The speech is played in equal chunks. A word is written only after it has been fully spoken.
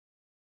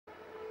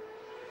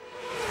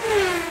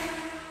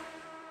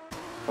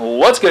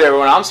What's good,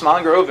 everyone? I'm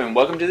SmilinGrov3 and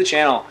welcome to the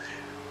channel.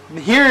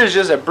 Here is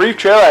just a brief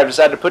trailer I've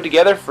decided to put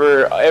together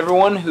for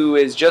everyone who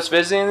is just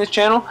visiting this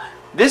channel.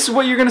 This is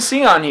what you're going to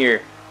see on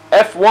here.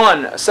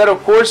 F1, Assetto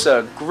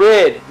Corsa,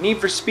 Grid, Need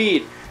for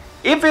Speed.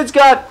 If it's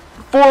got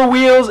 4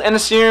 wheels and a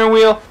steering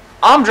wheel,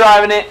 I'm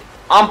driving it,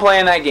 I'm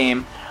playing that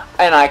game,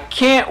 and I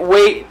can't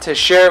wait to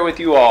share it with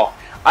you all.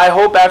 I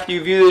hope after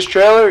you view this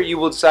trailer you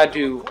will decide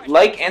to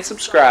like and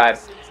subscribe.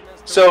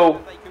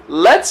 So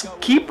let's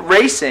keep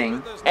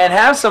racing and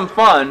have some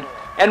fun,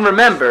 and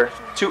remember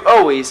to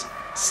always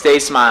stay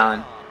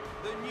smiling.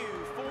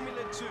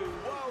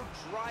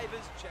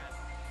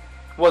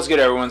 What's good,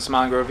 everyone?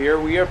 SmilinGrov3 here.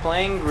 We are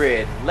playing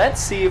Grid. Let's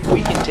see if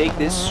we can take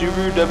this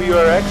Subaru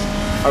WRX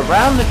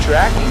around the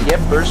track and get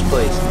first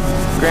place.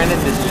 Granted,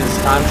 this is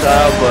just time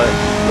trial, but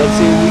let's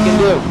see what we can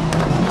do.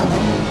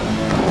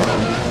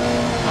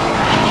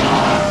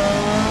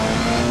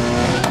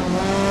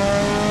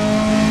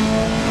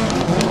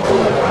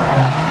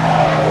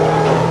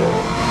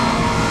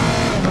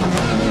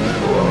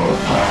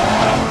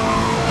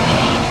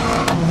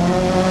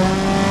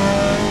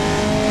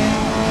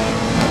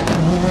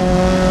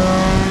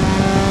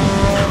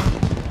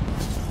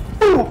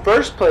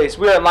 First place.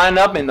 We are lined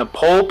up in the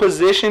pole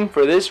position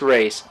for this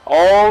race.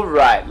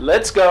 Alright,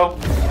 let's go.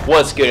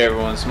 What's good,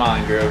 everyone?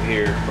 SmilinGrov3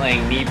 here,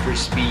 playing Need for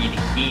Speed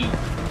Heat.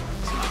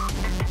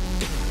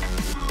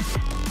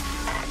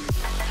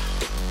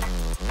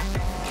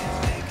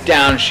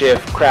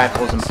 Downshift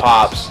crackles and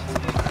pops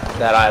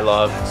that I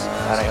love,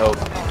 that I hope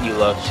you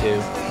love too,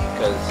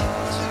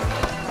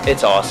 because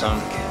it's awesome.